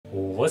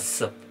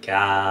What's up,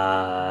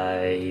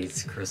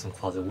 guys? Crystal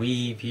Closet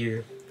Weave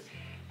here,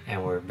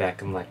 and we're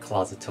back in my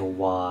closet to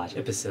watch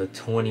episode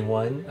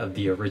 21 of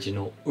the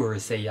original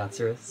Urusei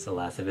Yatsura. So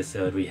last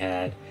episode we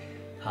had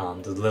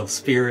the little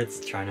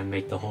spirits trying to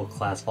make the whole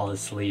class fall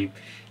asleep,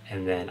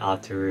 and then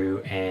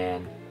Ataru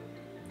and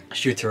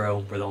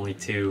Shutaro were the only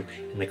two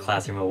in the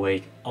classroom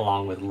awake,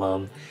 along with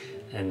Lum,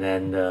 and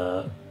then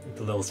the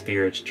little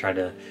spirits try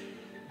to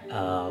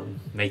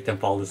make them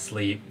fall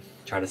asleep,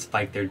 try to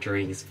spike their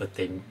drinks, but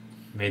they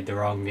made the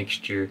wrong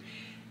mixture.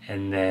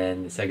 And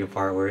then the second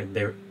part where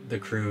the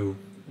crew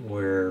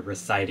were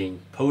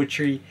reciting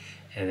poetry,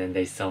 and then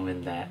they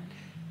summoned that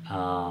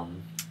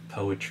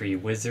poetry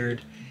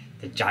wizard,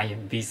 the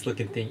giant beast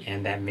looking thing,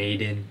 and that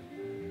maiden.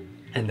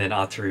 And then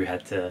Ataru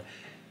had to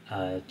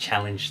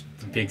challenge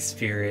the big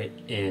spirit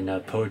in a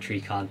poetry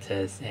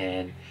contest,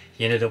 and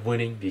he ended up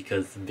winning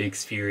because the big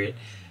spirit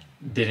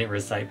didn't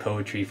recite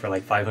poetry for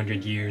like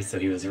 500 years, so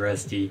he was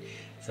rusty,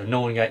 so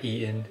no one got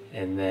eaten.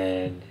 And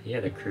then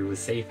yeah, the crew was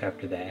safe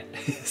after that.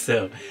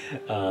 So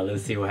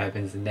let's see what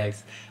happens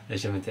next.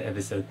 Let's jump into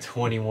episode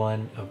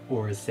 21 of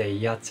Urusei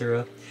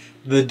Yatsura,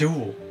 the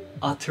duel.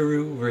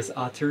 Ataru vs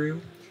Ataru,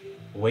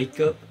 wake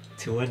up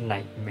to a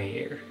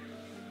nightmare.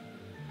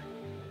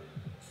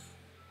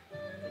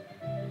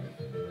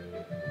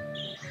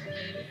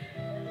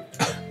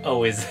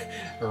 Oh, is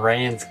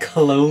Rand's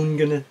clone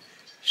gonna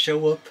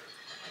show up?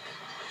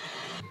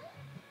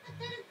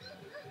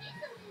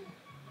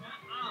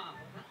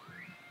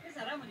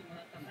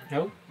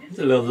 Oh, it's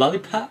a little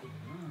lollipop.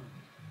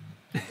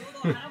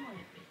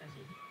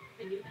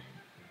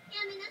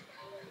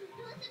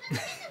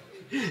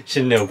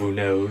 Shinobu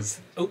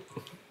knows. Oh.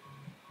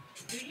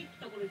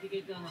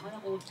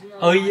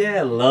 Oh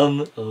yeah,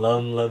 Lum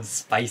loves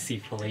spicy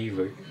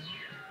flavor.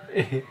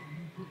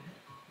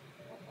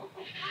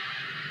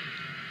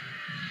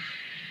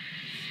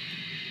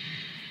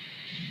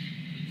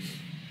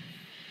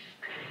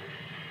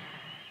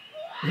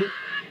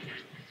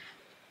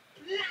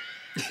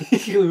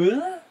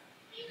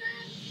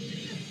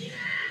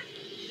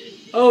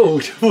 Oh,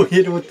 double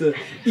hit with the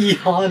E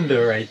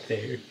Honda right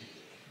there.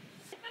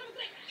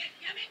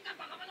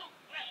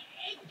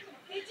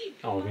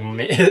 Oh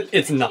man,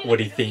 it's not what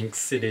he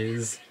thinks it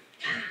is.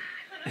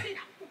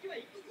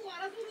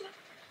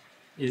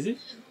 Is it?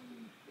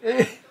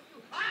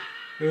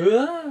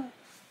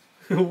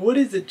 What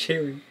is it,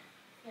 Cherry?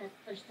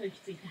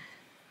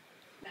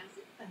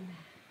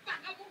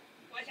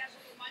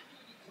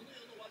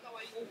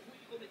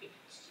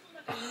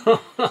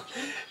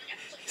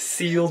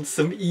 Sealed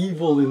some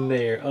evil in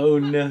there. Oh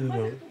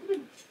no.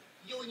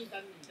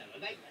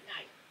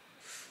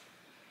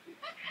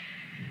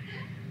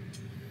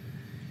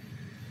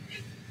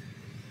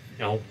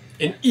 No,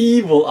 an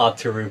evil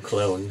Ataru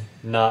clone,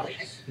 not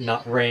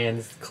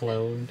Rand's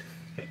clone.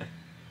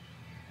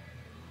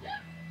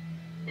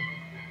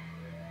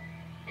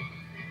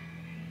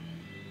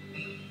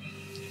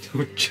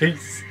 Oh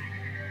jeez.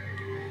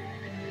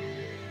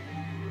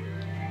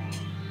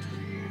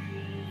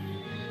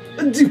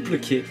 A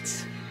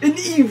duplicate! An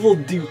evil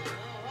dupe!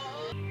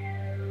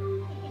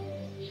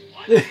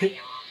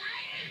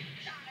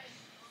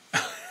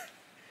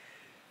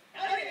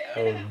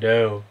 Oh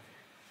no.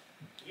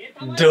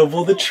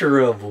 Double the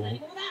trouble.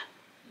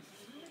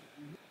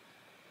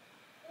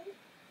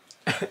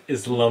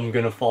 Is Lum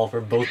gonna fall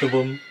for both of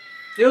them?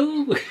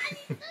 No!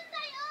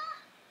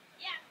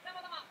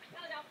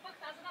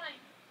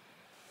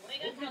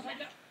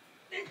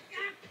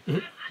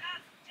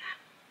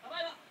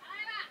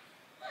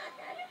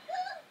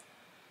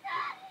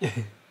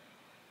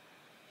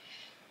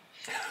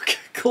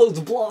 Close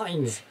the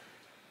blinds!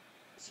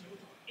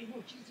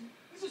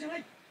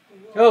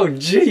 Oh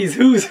jeez,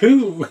 who's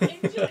who?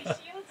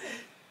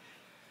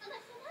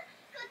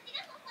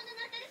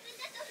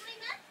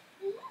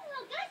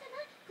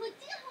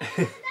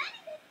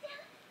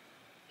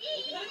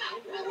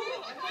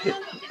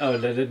 Oh,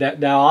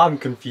 now I'm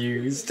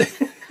confused.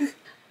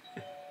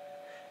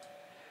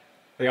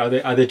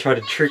 Like, are they trying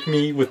to trick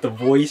me with the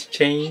voice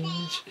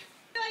change?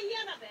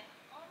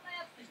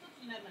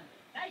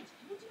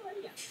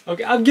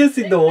 Okay, I'm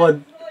guessing the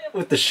one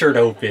with the shirt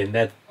open.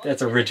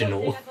 That's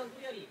original.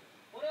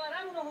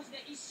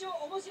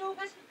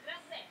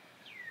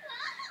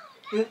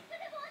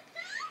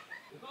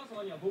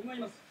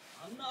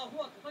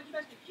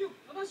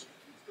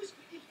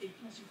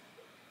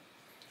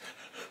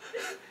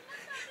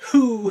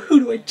 Who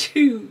do I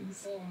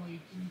choose?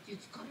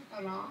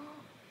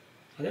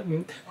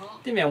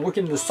 They man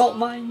working in the salt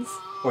mines?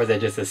 Or is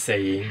that just a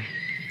saying?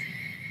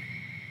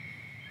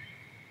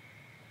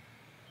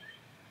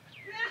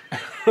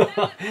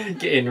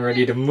 Getting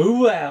ready to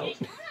move out.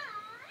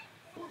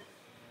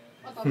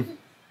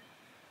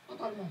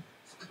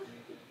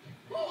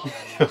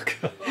 Oh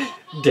God.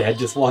 Dad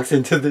just walks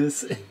into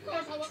this.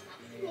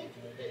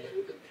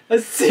 A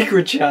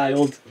secret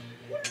child.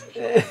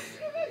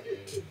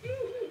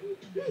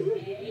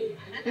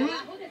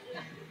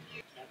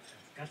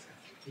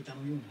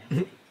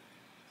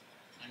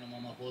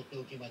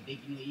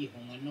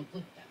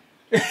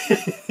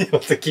 He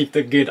wants to keep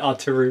the good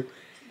Ataru.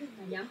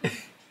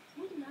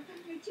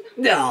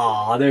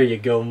 Aw, there you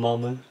go,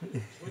 mama.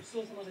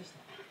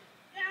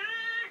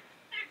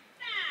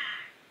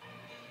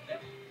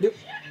 Yep.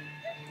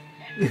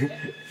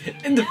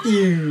 And the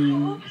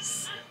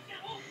fuse.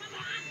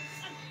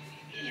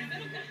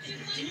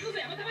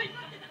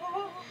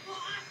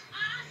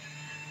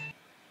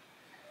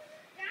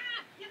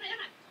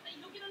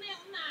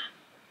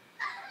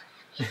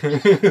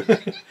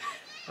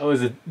 Oh,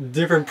 is it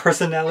different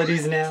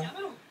personalities now?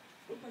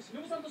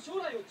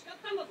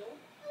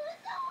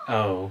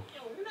 Oh.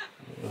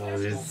 Oh,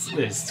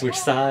 there's switch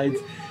sides.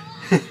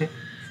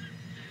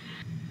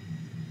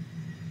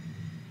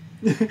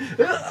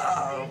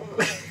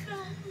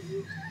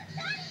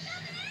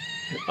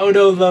 Oh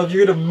no, love,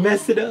 you're gonna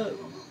mess it up.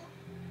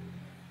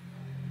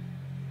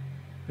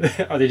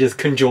 Are they just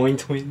conjoined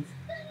twins?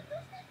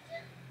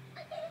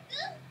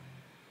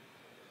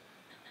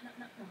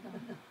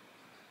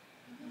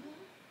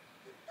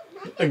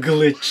 A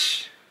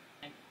glitch.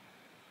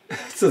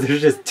 So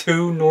there's just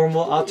two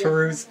normal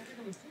Atarus.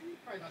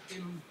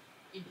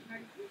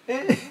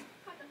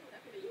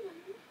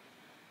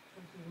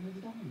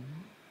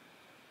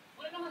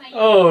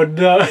 Oh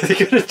no, are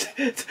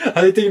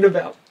they thinking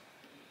about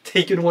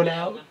taking one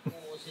out?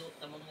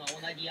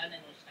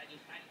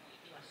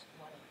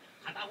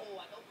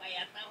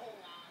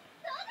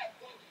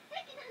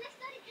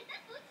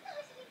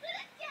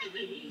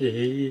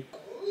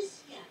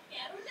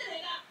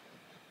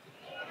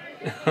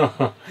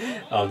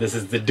 Oh, this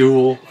is the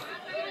duel.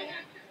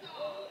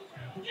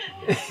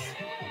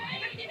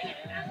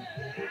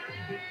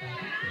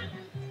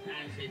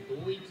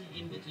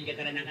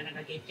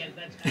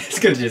 It's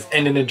gonna just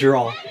end in a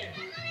draw.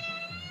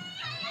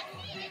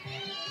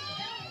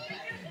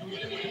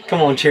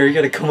 Come on, Cherry, you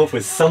gotta come up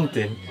with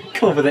something.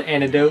 Come up with an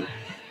antidote.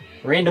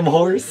 Random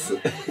horse.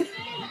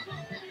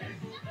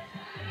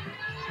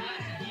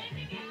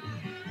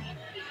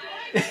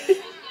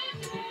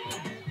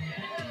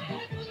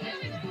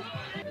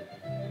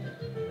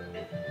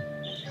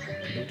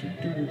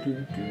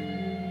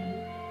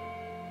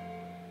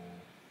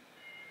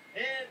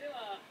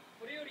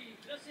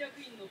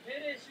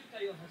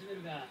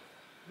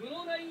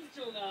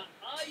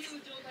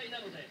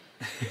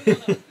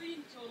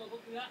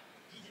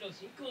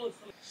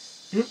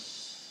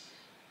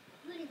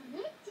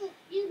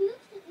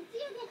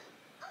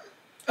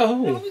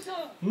 Oh,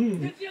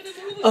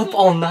 up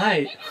all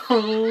night.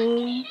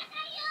 Oh.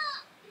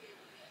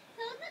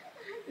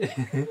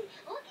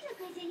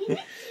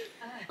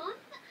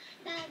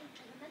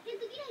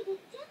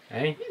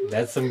 Hey,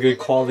 that's some good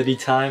quality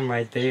time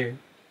right there.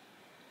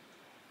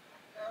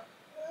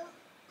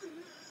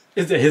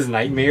 Is it his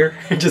nightmare?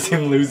 Just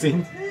him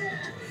losing?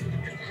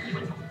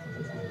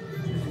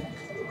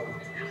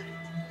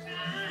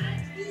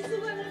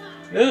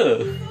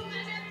 Ugh.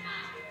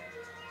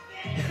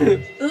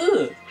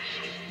 Ugh.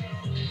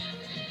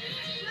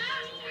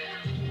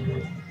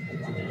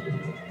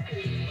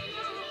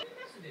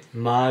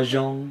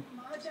 Mahjong.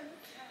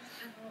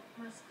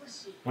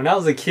 When I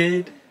was a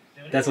kid,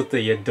 that's what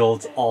the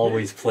adults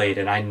always played,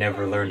 and I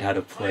never learned how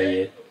to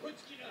play it.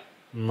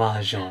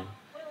 Mahjong.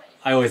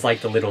 I always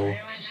like the little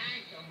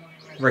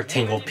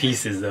rectangle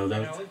pieces, though.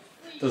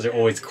 Those are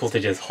always cool to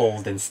just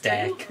hold and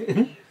stack.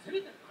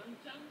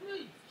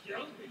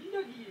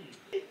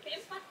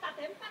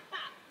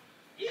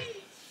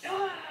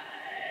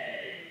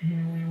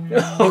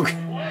 Oh,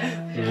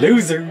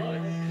 loser.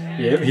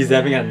 Yep, he's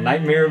having a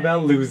nightmare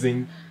about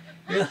losing.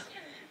 Yeah.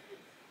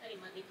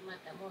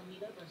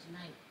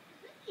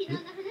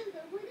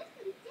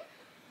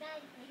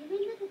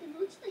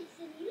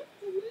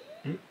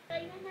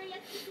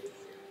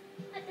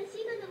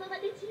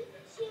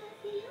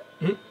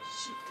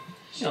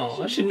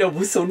 Oh,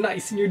 Shinobu's so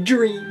nice in your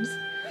dreams.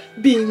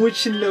 Being with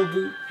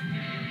Shinobu.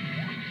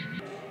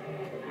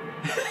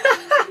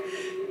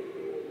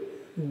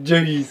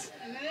 Jeez.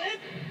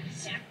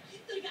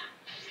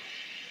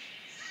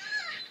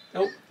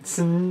 Oh,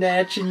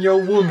 snatching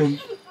your woman.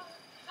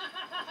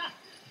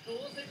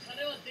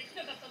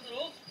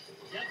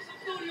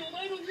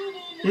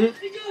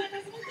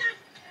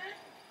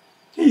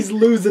 He's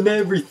losing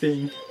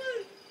everything.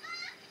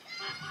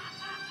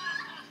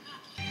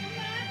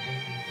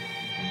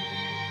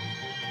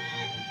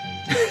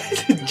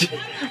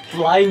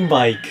 Flying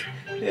bike.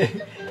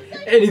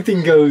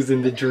 Anything goes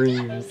in the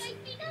dreams.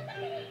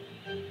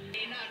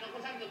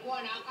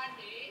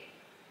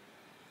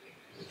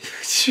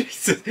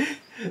 Jesus.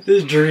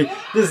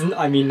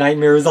 I mean,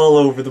 nightmares all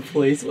over the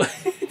place.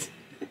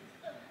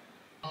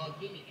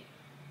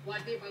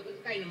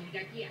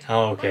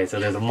 Oh, okay, so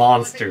there's a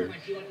monster.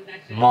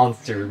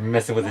 Monster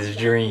messing with his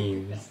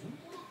dreams.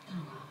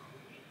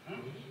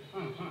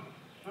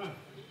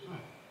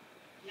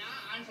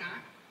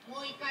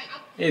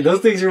 Hey, those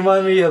things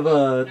remind me of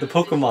the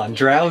Pokemon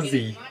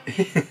Drowsy.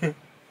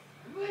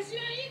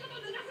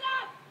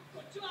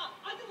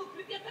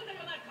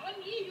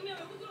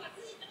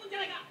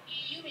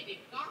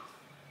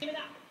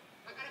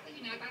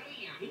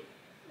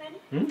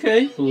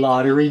 Okay,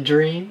 lottery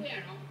dream.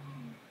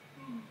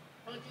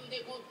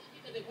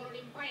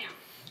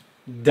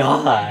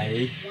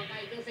 Die?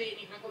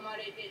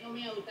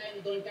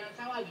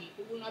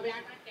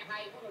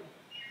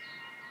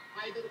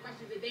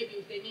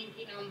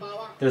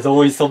 There's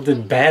always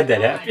something bad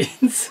that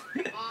happens.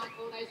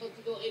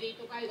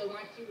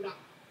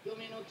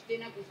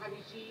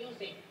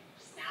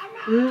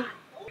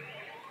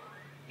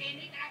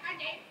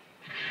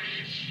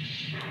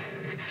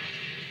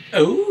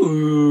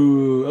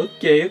 Oh,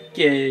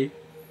 okay.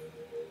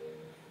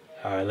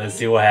 Alright, let's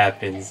see what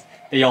happens.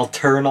 They all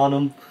turn on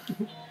him.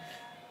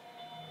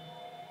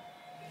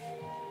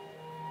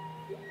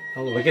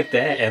 Oh, look at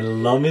that.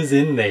 And Lum is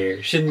in there.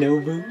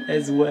 Shinobu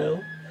as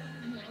well.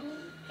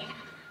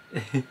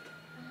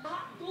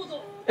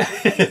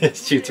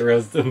 Shoots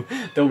roast them,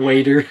 the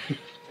waiter.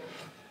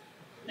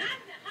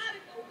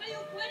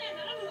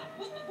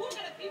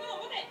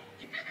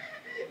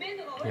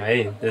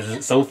 Hey,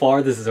 so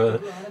far this is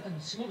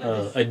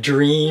a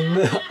dream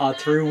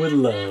Ataru would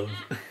love.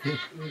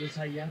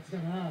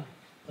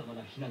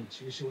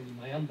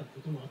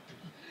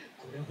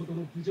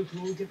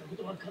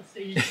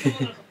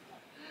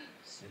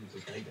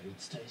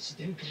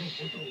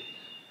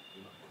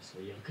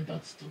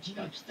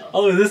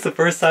 Oh, is this the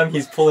first time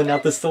he's pulling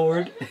out the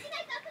sword?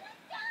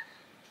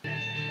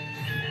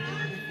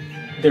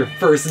 Their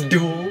first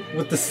duel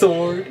with the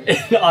sword in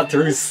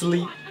Ataru's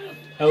sleep.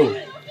 Oh.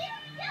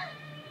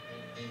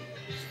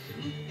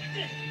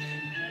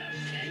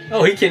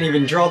 Oh, he can't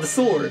even draw the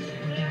sword.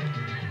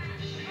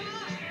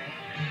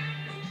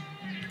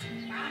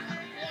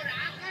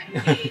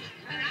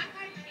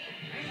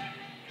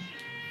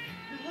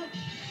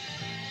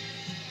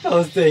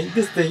 Oh,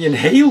 this thing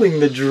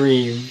inhaling the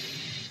dream.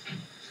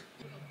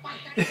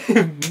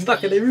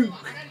 Bakaderu.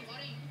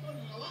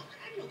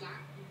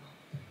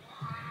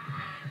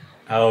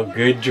 Oh,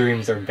 good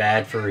dreams are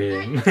bad for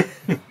him.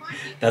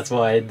 That's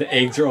why the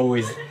eggs are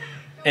always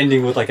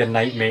ending with like a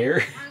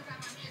nightmare.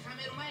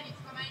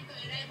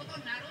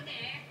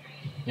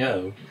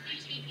 Yo.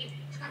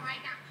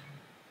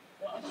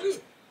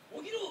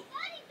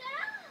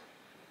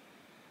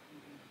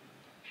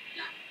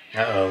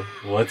 Uh-oh.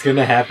 What's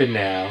gonna happen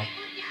now?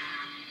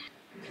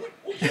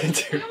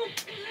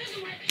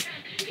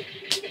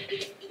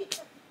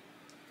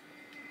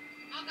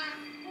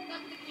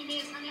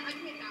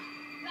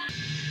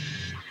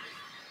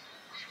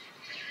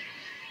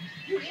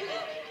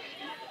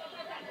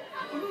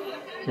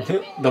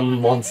 The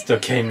monster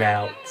came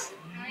out.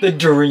 The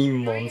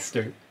dream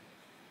monster.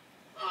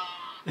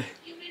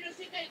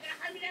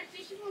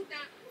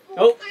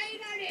 Oh,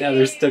 now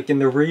they're stuck in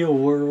the real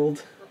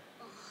world.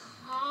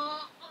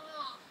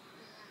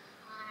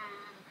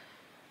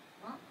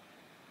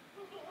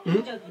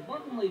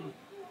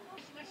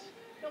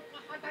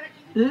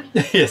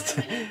 Yes,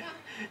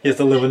 he has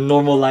to live a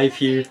normal life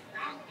here.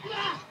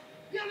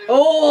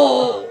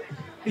 Oh,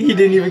 he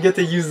didn't even get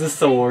to use the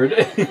sword.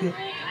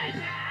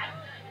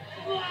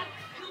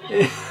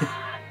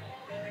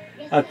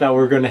 I thought we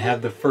were gonna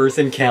have the first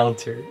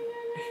encounter.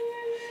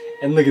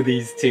 And look at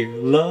these two.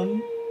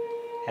 Lum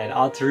had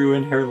Ataru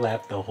in her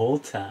lap the whole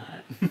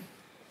time.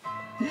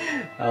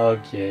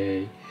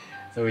 Okay,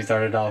 so we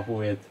started off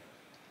with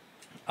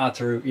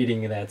Ataru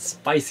eating that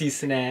spicy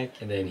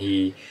snack, and then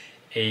he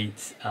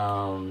ate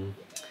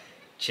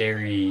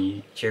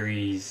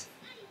cherries.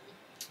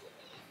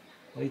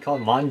 What do you call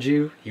it?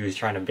 Manju. He was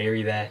trying to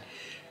bury that,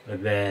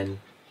 but then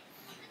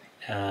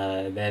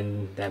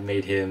that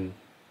made him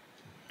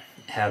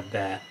have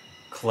that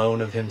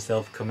clone of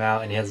himself come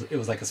out, and it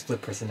was like a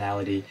split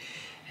personality.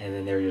 And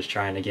then they were just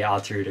trying to get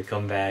Ataru to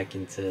come back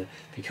into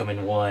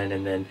becoming one,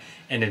 and then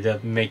ended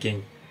up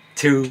making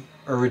two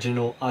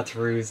original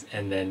Atarus,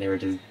 and then they were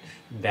just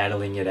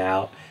battling it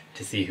out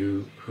to see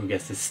who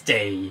gets to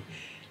stay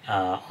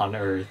on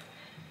Earth.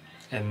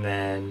 And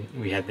then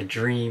we had the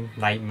dream,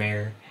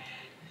 nightmare.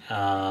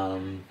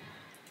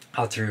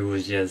 Ataru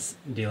was just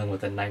dealing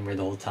with a nightmare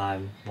the whole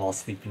time while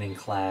sleeping in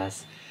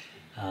class.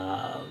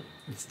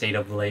 Stayed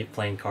up late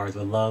playing cards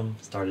with Lum,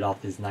 started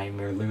off this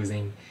nightmare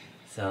losing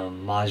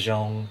some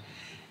mahjong,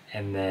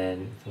 and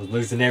then was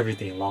losing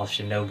everything. Lost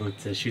Shinobu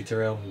to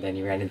Shutaro, and then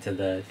he ran into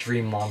the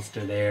dream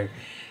monster there,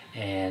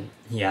 and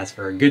he asked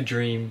for a good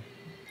dream,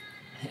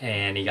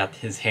 and he got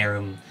his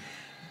harem,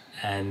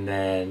 and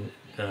then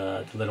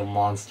the little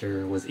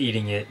monster was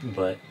eating it,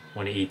 but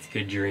when it eats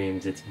good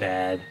dreams, it's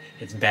bad.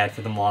 It's bad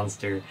for the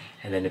monster,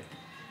 and then if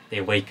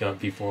they wake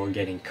up before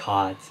getting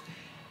caught,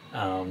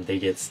 they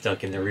get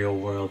stuck in the real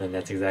world, and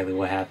that's exactly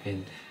what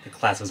happened. The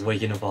class was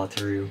waking up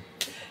Ataru,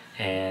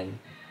 and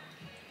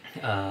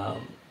now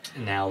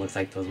it looks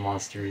like that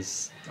monster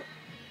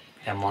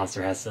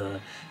has to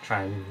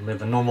try and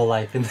live a normal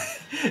life in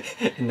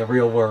the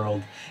real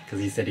world, because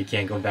he said he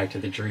can't go back to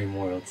the dream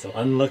world. So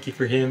unlucky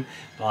for him,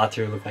 but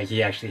Ataru looked like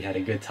he actually had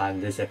a good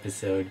time this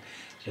episode,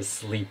 just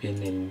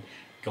sleeping and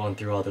going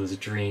through all those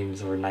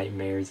dreams or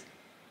nightmares.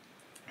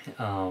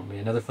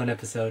 Another fun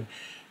episode.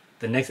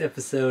 The next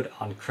episode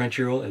on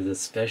Crunchyroll is a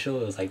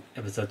special. It was like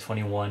episode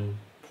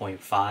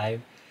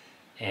 21.5,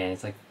 and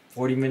it's like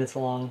 40 minutes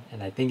long,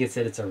 and I think it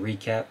said it's a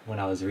recap when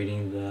I was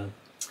reading the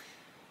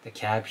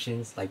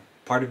captions. Like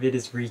part of it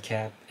is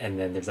recap, and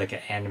then there's like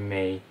an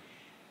anime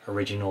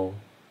original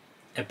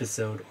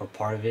episode or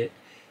part of it.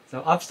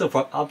 So I'm still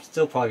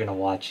probably gonna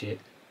watch it.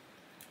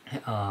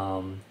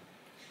 But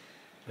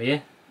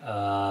yeah,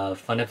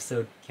 fun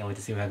episode. Can't wait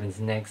to see what happens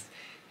next.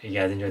 If you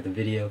guys enjoyed the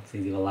video,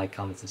 please leave a like,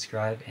 comment,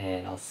 subscribe,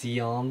 and I'll see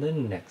you on the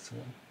next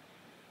one.